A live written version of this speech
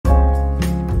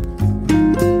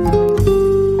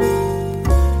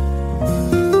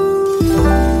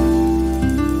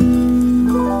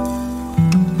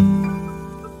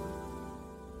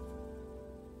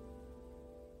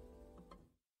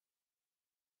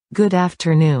Good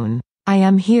afternoon. I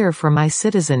am here for my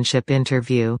citizenship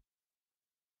interview.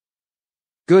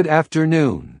 Good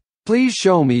afternoon. Please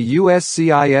show me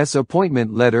USCIS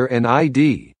appointment letter and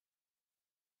ID.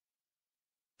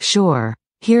 Sure,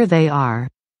 here they are.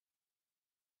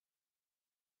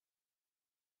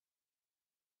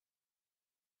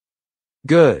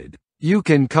 Good. You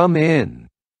can come in.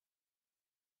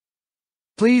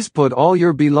 Please put all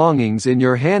your belongings in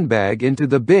your handbag into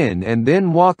the bin and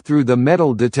then walk through the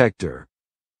metal detector.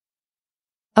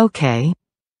 Okay.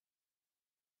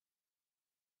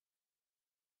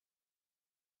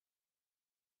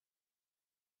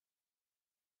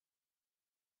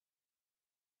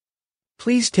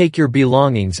 Please take your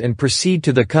belongings and proceed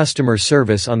to the customer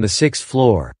service on the 6th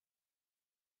floor.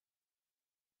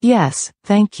 Yes,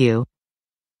 thank you.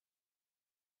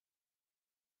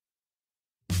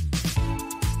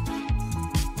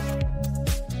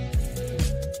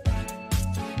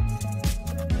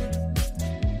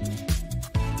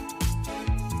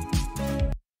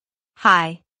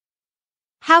 Hi.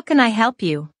 How can I help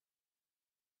you?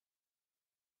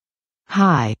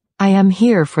 Hi, I am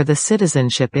here for the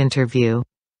citizenship interview.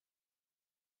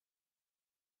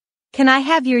 Can I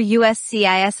have your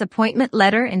USCIS appointment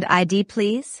letter and ID,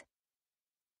 please?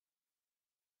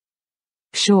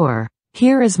 Sure,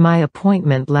 here is my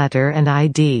appointment letter and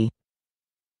ID.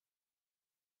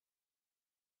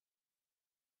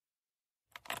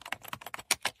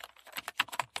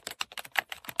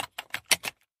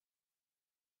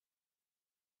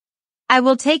 I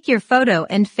will take your photo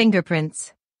and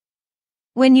fingerprints.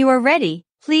 When you are ready,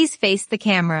 please face the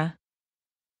camera.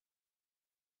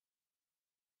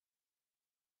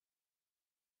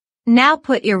 Now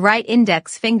put your right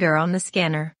index finger on the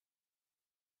scanner.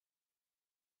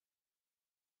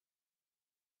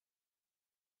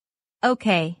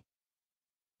 Okay.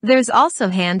 There's also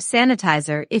hand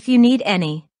sanitizer if you need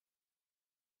any.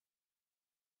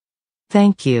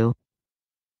 Thank you.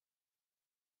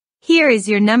 Here is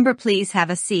your number. Please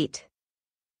have a seat.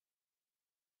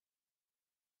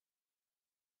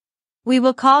 We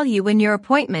will call you when your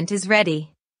appointment is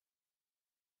ready.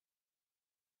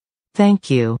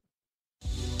 Thank you.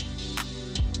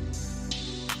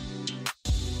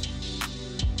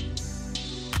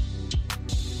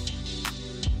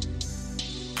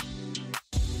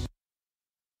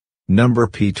 Number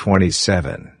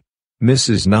P27.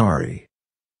 Mrs. Nari.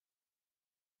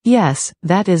 Yes,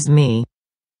 that is me.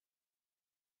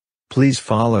 Please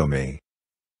follow me.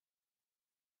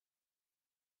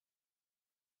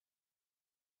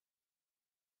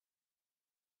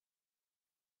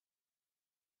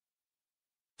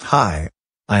 Hi,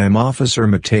 I am Officer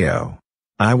Mateo.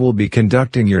 I will be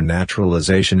conducting your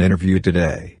naturalization interview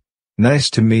today. Nice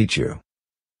to meet you.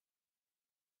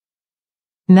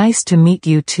 Nice to meet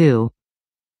you too.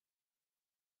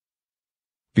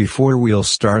 Before we'll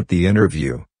start the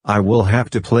interview, I will have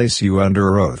to place you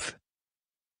under oath.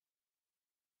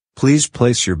 Please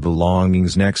place your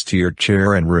belongings next to your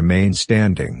chair and remain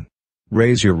standing.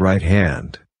 Raise your right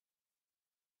hand.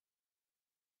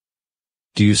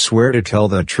 Do you swear to tell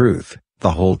the truth,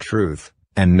 the whole truth,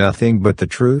 and nothing but the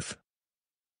truth?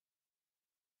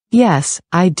 Yes,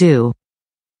 I do.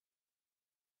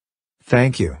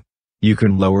 Thank you. You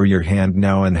can lower your hand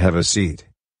now and have a seat.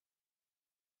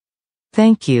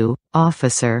 Thank you,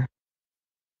 officer.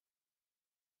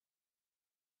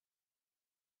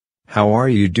 How are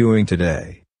you doing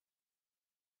today?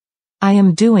 I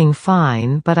am doing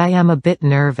fine, but I am a bit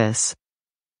nervous.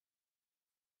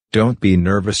 Don't be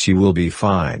nervous, you will be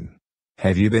fine.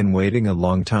 Have you been waiting a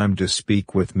long time to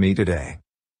speak with me today?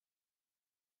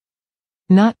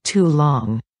 Not too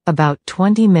long. About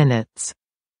 20 minutes.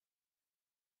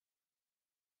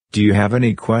 Do you have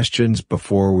any questions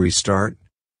before we start?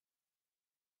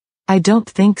 I don't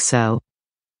think so.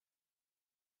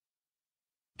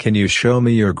 Can you show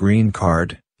me your green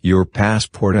card, your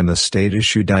passport and the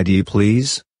state-issued ID,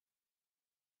 please?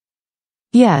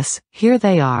 Yes, here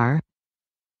they are.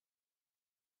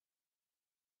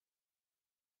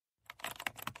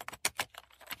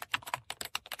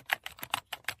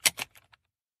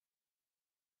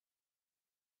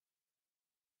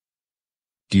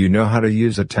 Do you know how to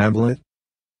use a tablet?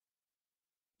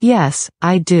 Yes,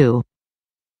 I do.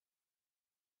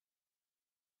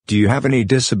 Do you have any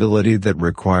disability that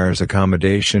requires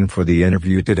accommodation for the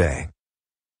interview today?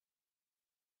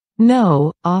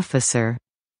 No, officer.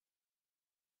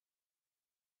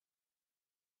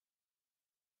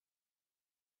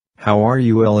 How are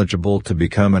you eligible to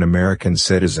become an American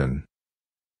citizen?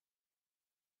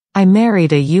 I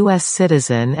married a U.S.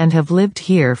 citizen and have lived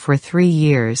here for 3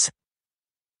 years.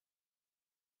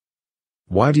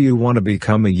 Why do you want to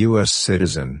become a U.S.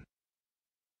 citizen?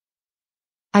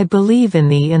 I believe in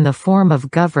the form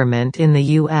of government in the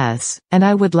U.S., and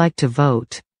I would like to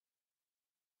vote.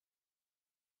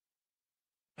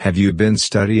 Have you been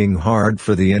studying hard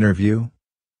for the interview?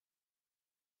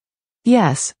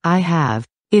 Yes, I have.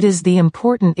 It is the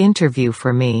important interview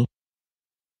for me.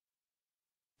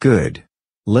 Good.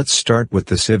 Let's start with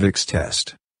the civics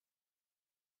test.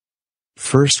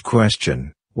 First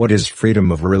question, what is freedom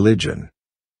of religion?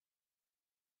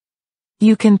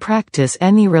 You can practice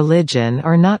any religion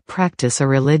or not practice a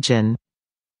religion.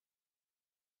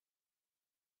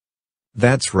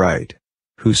 That's right.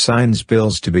 Who signs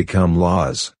bills to become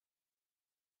laws?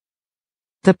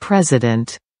 The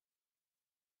President.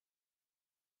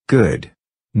 Good.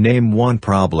 Name one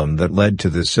problem that led to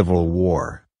the Civil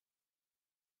War.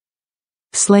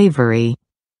 Slavery.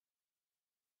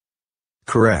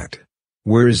 Correct.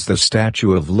 Where is the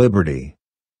Statue of Liberty?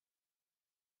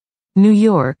 New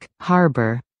York,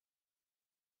 Harbor.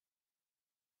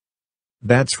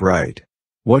 That's right.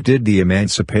 What did the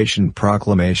Emancipation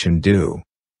Proclamation do?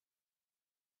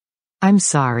 I'm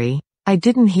sorry, I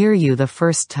didn't hear you the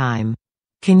first time.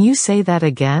 Can you say that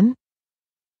again?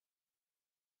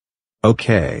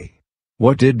 Okay.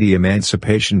 What did the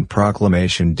Emancipation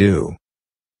Proclamation do?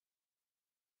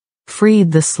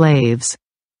 Freed the slaves.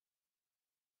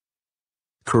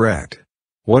 Correct.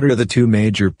 What are the two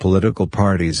major political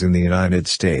parties in the United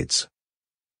States?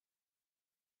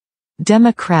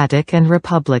 Democratic and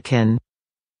Republican.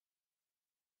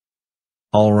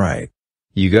 All right.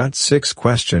 You got 6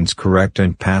 questions correct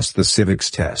and passed the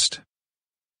civics test.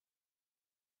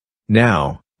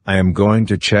 Now, I am going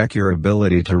to check your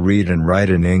ability to read and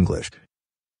write in English.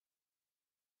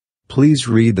 Please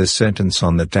read the sentence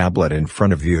on the tablet in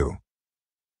front of you.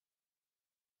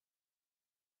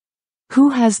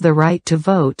 Who has the right to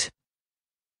vote?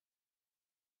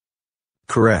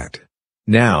 Correct.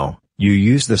 Now, you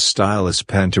use the stylus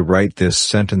pen to write this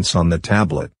sentence on the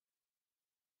tablet.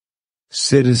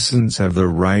 Citizens have the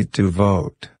right to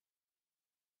vote.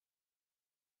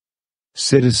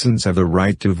 Citizens have the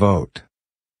right to vote.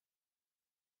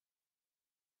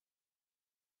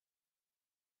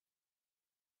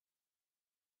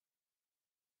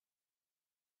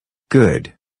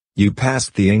 Good. You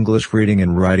passed the English reading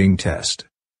and writing test.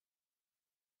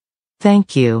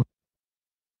 Thank you.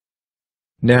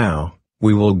 Now,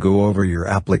 we will go over your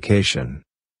application.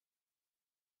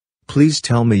 Please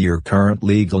tell me your current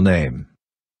legal name.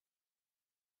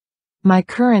 My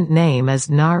current name is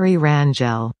Nari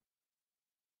Rangel.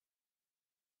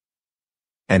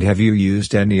 And have you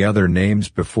used any other names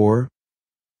before?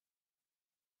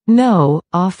 No,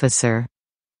 officer.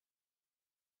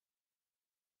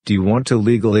 Do you want to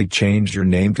legally change your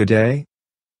name today?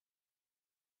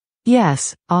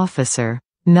 Yes, officer.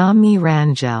 Nami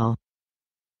Rangel.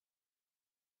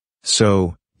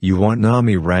 So, you want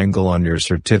Nami Rangel on your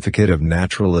certificate of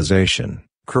naturalization,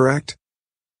 correct?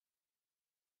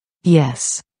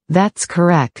 Yes, that's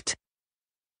correct.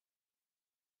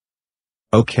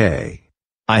 Okay.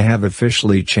 I have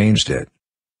officially changed it.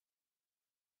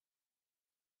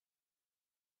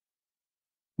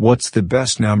 What's the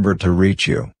best number to reach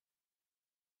you?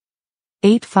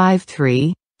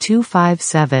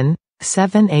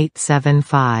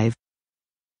 853-257-7875.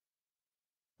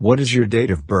 What is your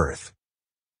date of birth?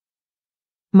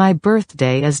 My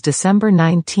birthday is December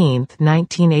 19,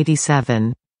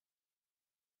 1987.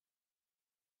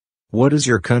 What is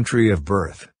your country of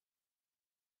birth?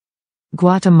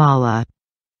 Guatemala.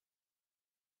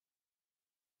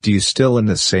 Do you still in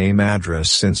the same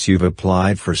address since you've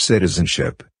applied for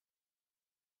citizenship?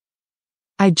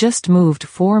 I just moved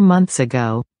 4 months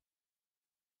ago.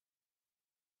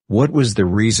 What was the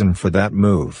reason for that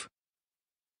move?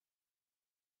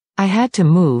 I had to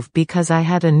move because I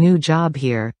had a new job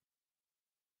here.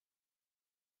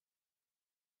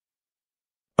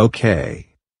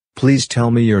 Okay. Please tell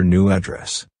me your new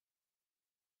address.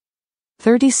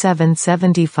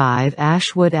 3775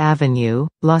 Ashwood Avenue,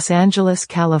 Los Angeles,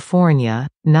 California,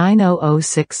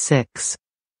 90066.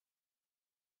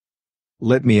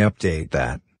 Let me update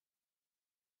that.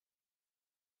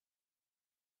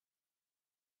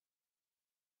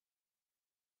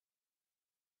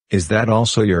 Is that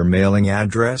also your mailing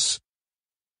address?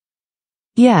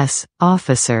 Yes,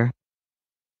 officer.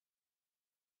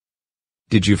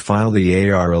 Did you file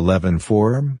the AR-11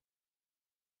 form?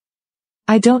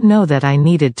 I don't know that I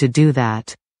needed to do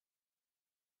that.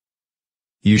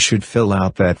 You should fill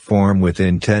out that form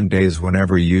within 10 days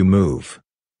whenever you move.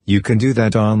 You can do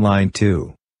that online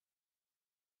too.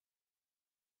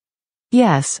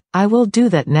 Yes, I will do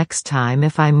that next time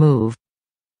if I move.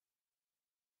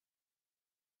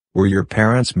 Were your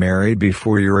parents married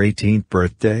before your 18th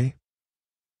birthday?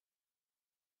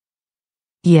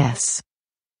 Yes.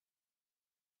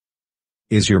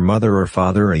 Is your mother or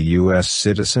father a U.S.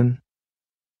 citizen?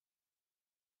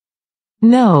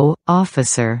 No,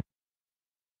 officer.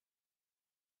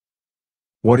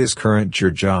 What is current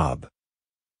your job?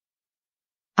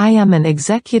 I am an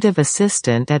executive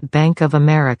assistant at Bank of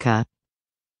America.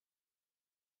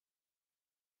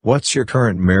 What's your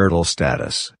current marital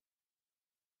status?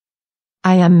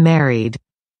 I am married.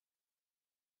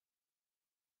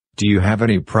 Do you have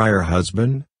any prior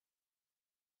husband?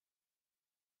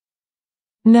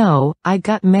 No, I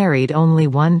got married only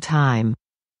one time.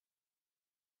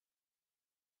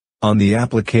 On the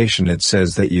application it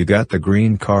says that you got the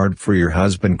green card for your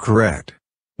husband, correct?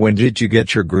 When did you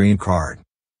get your green card?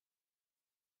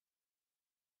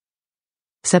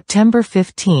 September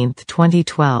 15,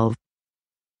 2012.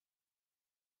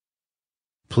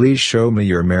 Please show me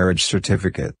your marriage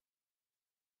certificate.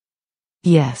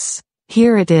 Yes.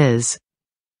 Here it is.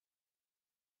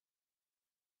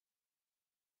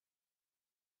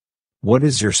 What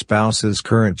is your spouse's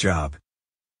current job?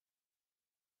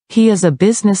 He is a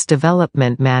business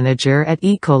development manager at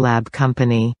Ecolab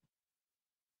Company.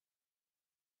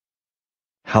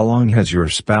 How long has your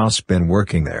spouse been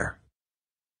working there?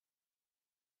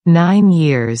 9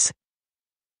 years.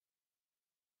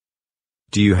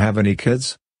 Do you have any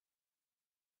kids?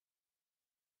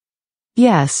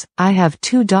 Yes, I have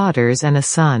 2 daughters and a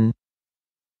son.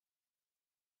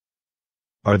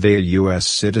 Are they a U.S.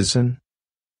 citizen?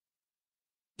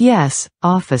 Yes,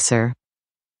 officer.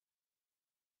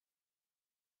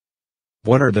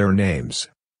 What are their names?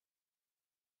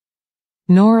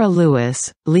 Nora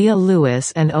Lewis, Leah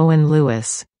Lewis and Owen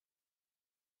Lewis.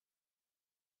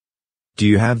 Do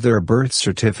you have their birth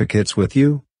certificates with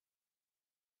you?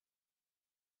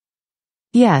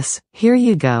 Yes, here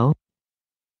you go.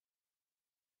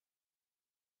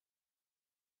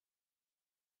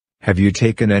 Have you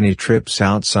taken any trips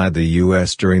outside the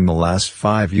U.S. during the last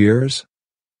 5 years?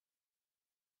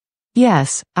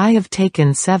 Yes, I have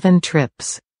taken 7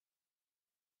 trips.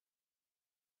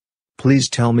 Please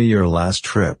tell me your last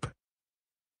trip.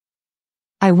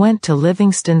 I went to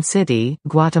Livingston City,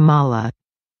 Guatemala.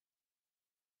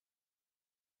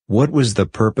 What was the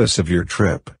purpose of your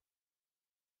trip?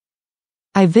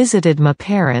 I visited my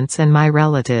parents and my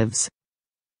relatives.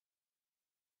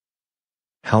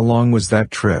 How long was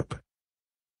that trip?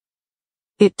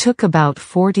 It took about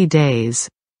 40 days.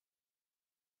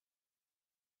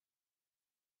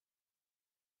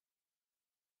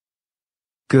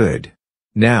 Good.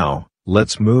 Now,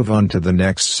 let's move on to the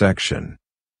next section.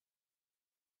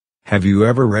 Have you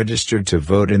ever registered to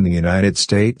vote in the United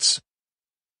States?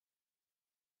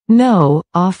 No,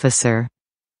 officer.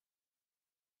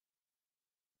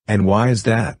 And why is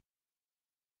that?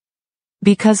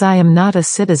 Because I am not a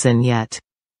citizen yet.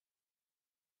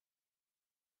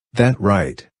 That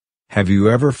right. Have you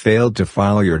ever failed to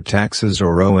file your taxes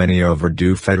or owe any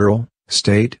overdue federal,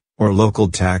 state, or local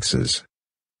taxes?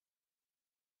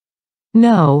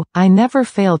 No, I never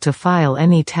fail to file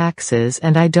any taxes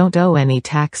and I don't owe any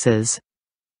taxes.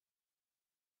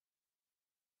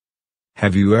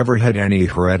 Have you ever had any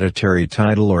hereditary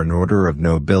title or an order of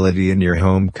nobility in your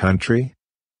home country?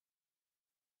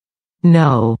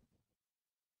 No.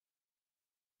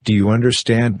 Do you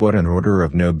understand what an order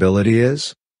of nobility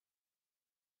is?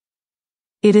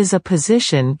 It is a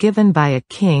position given by a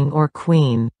king or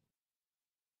queen.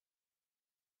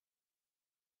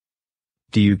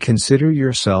 Do you consider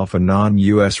yourself a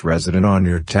non-U.S. resident on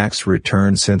your tax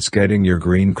return since getting your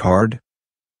green card?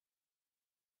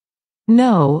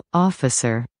 No,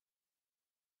 officer.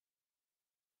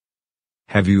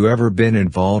 Have you ever been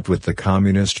involved with the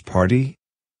Communist Party?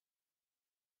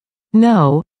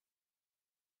 No.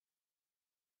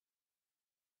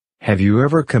 Have you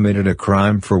ever committed a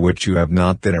crime for which you have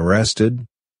not been arrested?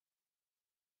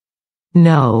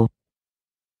 No.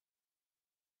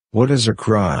 What is a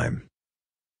crime?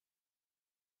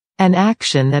 An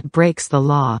action that breaks the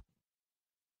law.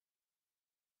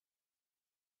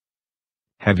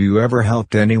 Have you ever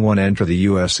helped anyone enter the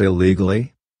U.S.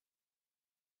 illegally?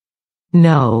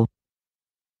 No.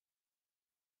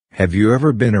 Have you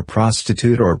ever been a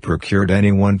prostitute or procured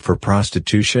anyone for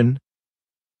prostitution?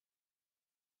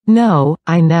 No,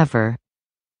 I never.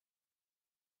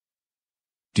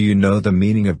 Do you know the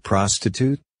meaning of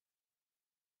prostitute?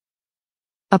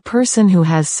 A person who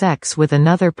has sex with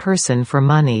another person for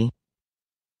money.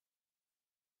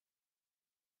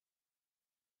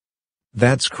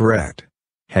 That's correct.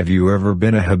 Have you ever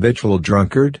been a habitual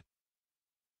drunkard?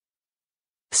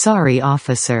 Sorry,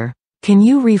 officer. Can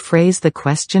you rephrase the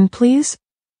question, please?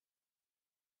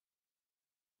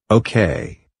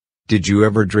 Okay. Did you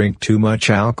ever drink too much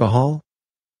alcohol?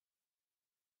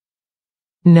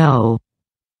 No.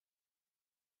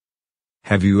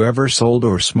 Have you ever sold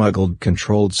or smuggled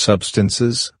controlled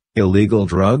substances, illegal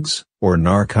drugs, or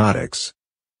narcotics?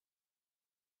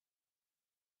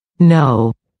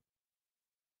 No.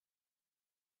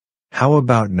 How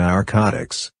about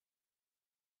narcotics?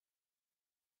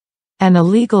 An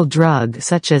illegal drug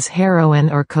such as heroin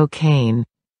or cocaine.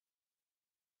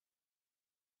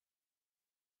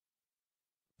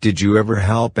 Did you ever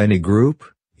help any group,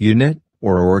 unit,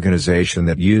 or organization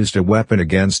that used a weapon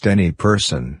against any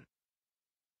person?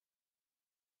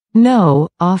 No,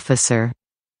 officer.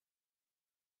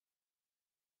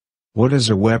 What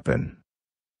is a weapon?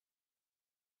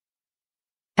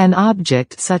 An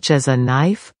object such as a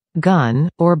knife,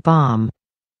 gun, or bomb.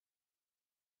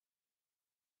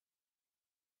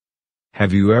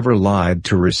 Have you ever lied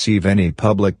to receive any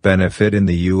public benefit in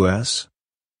the U.S.?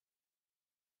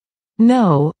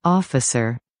 No,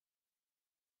 officer.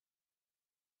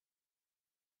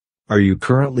 Are you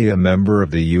currently a member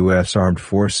of the U.S. Armed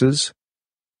Forces?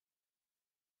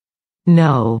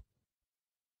 No.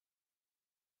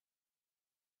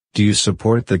 Do you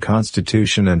support the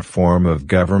Constitution and form of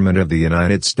government of the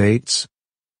United States?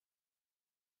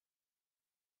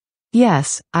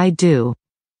 Yes, I do.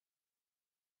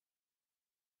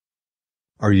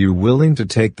 Are you willing to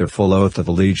take the full oath of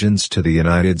allegiance to the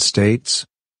United States?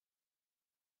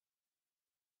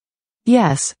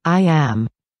 Yes, I am.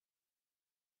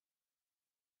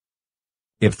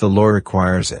 If the law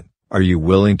requires it, are you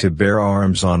willing to bear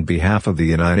arms on behalf of the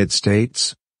United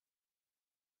States?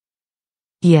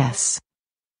 Yes.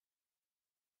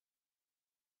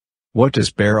 What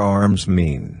does bear arms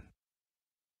mean?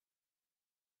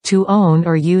 To own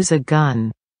or use a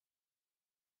gun.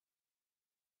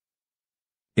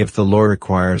 If the law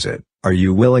requires it, are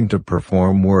you willing to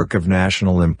perform work of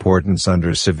national importance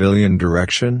under civilian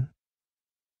direction?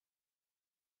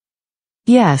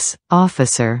 Yes,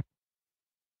 officer.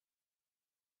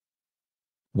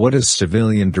 What is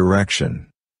civilian direction?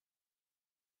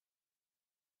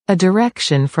 A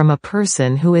direction from a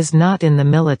person who is not in the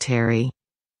military.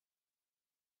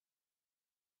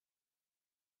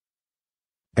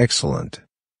 Excellent.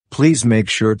 Please make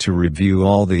sure to review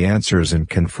all the answers and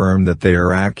confirm that they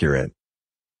are accurate.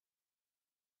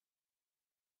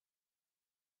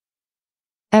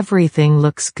 Everything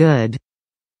looks good.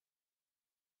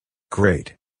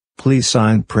 Great. Please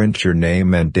print your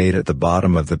name and date at the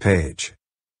bottom of the page.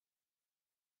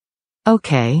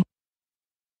 Okay.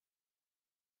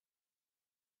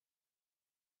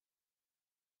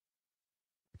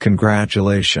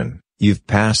 Congratulations, you've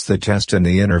passed the test and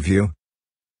the interview.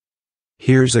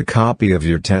 Here's a copy of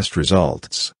your test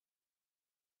results.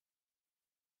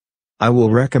 I will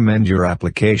recommend your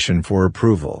application for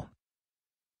approval.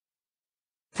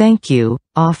 Thank you,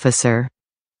 officer.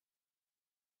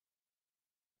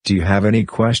 Do you have any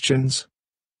questions?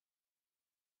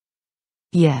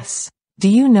 Yes. Do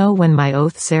you know when my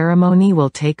oath ceremony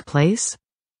will take place?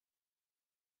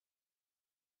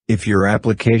 If your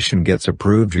application gets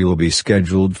approved, you will be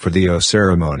scheduled for the oath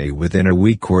ceremony within a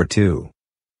week or two.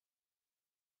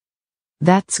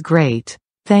 That's great.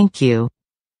 Thank you.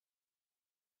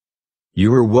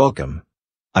 You are welcome.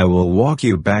 I will walk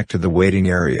you back to the waiting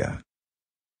area.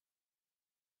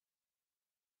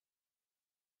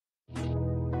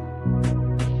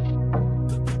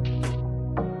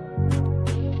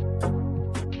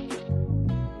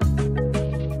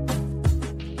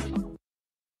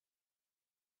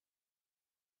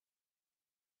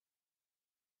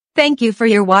 Thank you for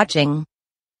your watching.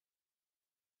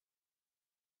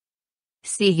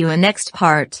 See you in next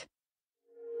part.